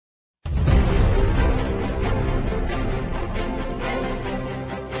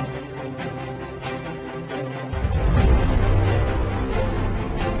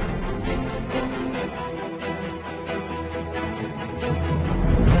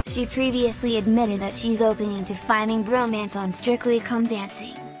She previously admitted that she's open to finding bromance on Strictly Come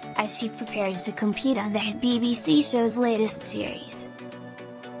Dancing, as she prepares to compete on the hit BBC show's latest series.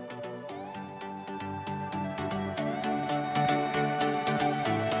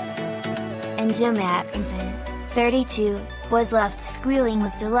 And Gemma Atkinson, 32, was left squealing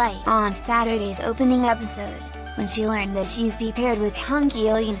with delight on Saturday's opening episode, when she learned that she's be paired with Hunky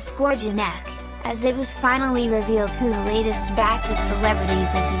Ilias Skorjanek, as it was finally revealed who the latest batch of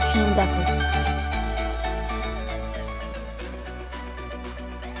celebrities would be teamed up with.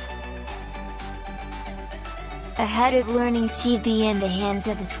 Ahead of learning she'd be in the hands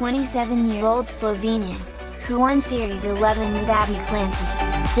of the 27-year-old Slovenian, who won Series 11 with Abby Clancy,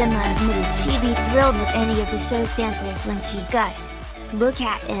 Gemma admitted she'd be thrilled with any of the show's dancers when she gushed, "Look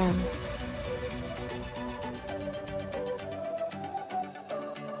at him.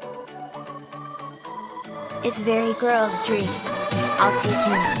 It's very girl's dream. I'll take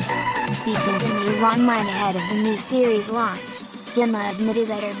him." Speaking to Mail Online ahead of the new series launch, Gemma admitted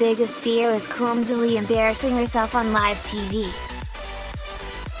that her biggest fear was clumsily embarrassing herself on live TV.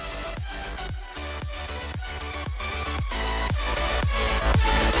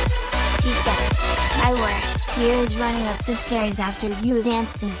 She said, "My worst fear is running up the stairs after you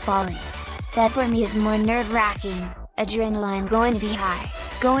danced and falling. That for me is more nerve-wracking, adrenaline going to be high,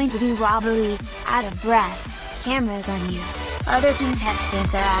 going to be wobbly, out of breath, cameras on you, other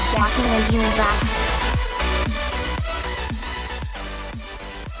contestants are all gawking at you and laughing."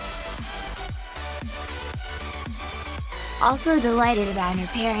 Also delighted about her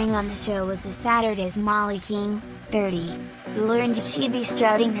pairing on the show was the Saturday's Molly King, 30, who learned she'd be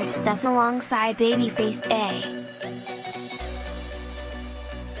strutting her stuff alongside babyface A.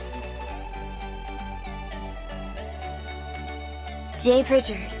 Jay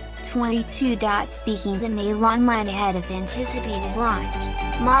Pritchard, 22. Speaking to Mail Online ahead of the anticipated launch,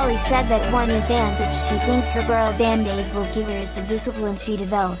 Molly said that one advantage she thinks her girl band days will give her is the discipline she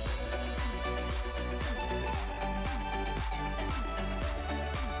developed.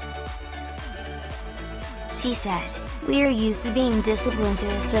 She said, "We are used to being disciplined to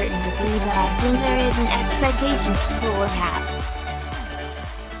a certain degree, but I think there is an expectation people will have.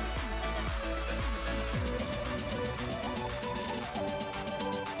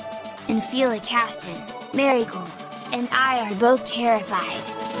 And Fela Caston, Marigold, and I are both terrified.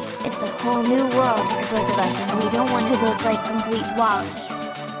 It's a whole new world for both of us and we don't want to look like complete wallies."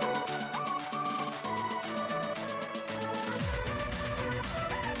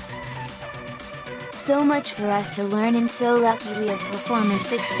 So much for us to learn and so lucky we have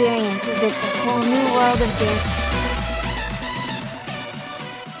performance experiences. It's a whole new world of dancing.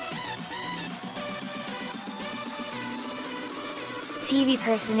 TV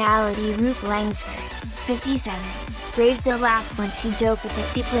personality Ruth Langsford, 57, raised a laugh when she joked that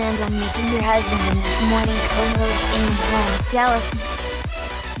she plans on making her husband and This Morning co-host Eamon Holmes jealous.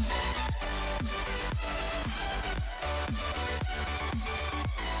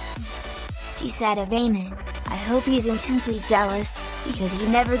 She said of Eamon, "I hope he's intensely jealous, because he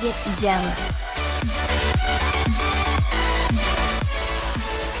never gets jealous."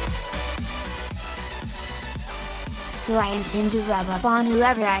 So I intend to rub up on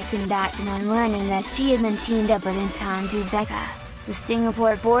whoever I can. And on learning that she had been teamed up with Ntando Becca, the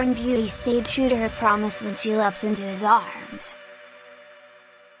Singapore-born beauty stayed true to her promise when she leapt into his arms.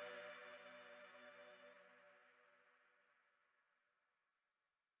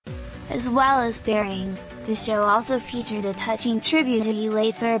 As well as pairings, the show also featured a touching tribute to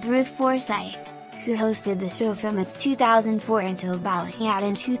late Sir Ruth Forsyth, who hosted the show from its 2004 until bowing out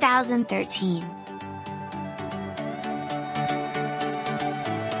in 2013.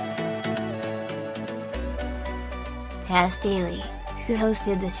 Tess Daly, who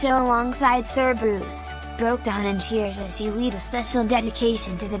hosted the show alongside Sir Bruce, broke down in tears as she led a special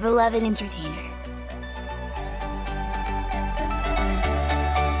dedication to the beloved entertainer.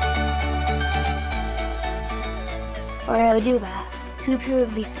 Oduba, who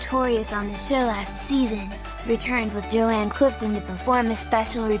proved victorious on the show last season, returned with Joanne Clifton to perform a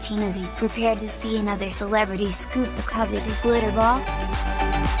special routine as he prepared to see another celebrity scoop the coveted glitter ball.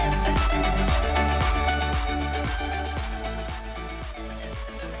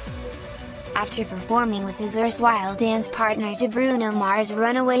 After performing with his erstwhile dance partner to Bruno Mars'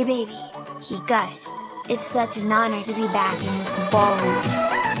 Runaway Baby, he gushed, "It's such an honor to be back in this ballroom."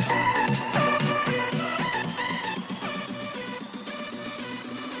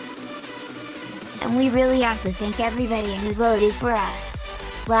 And we really have to thank everybody who voted for us.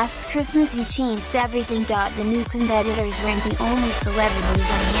 Last Christmas you changed everything. The new competitors weren't the only celebrities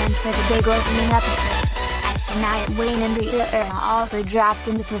on hand for the big opening episode, as Shania Twain and Rita Ora also dropped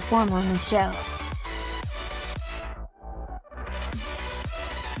in to perform on the show.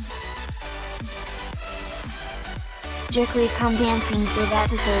 Strictly Come Dancing's live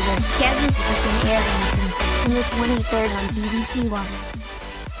episodes are scheduled to begin airing from September 23 on BBC One.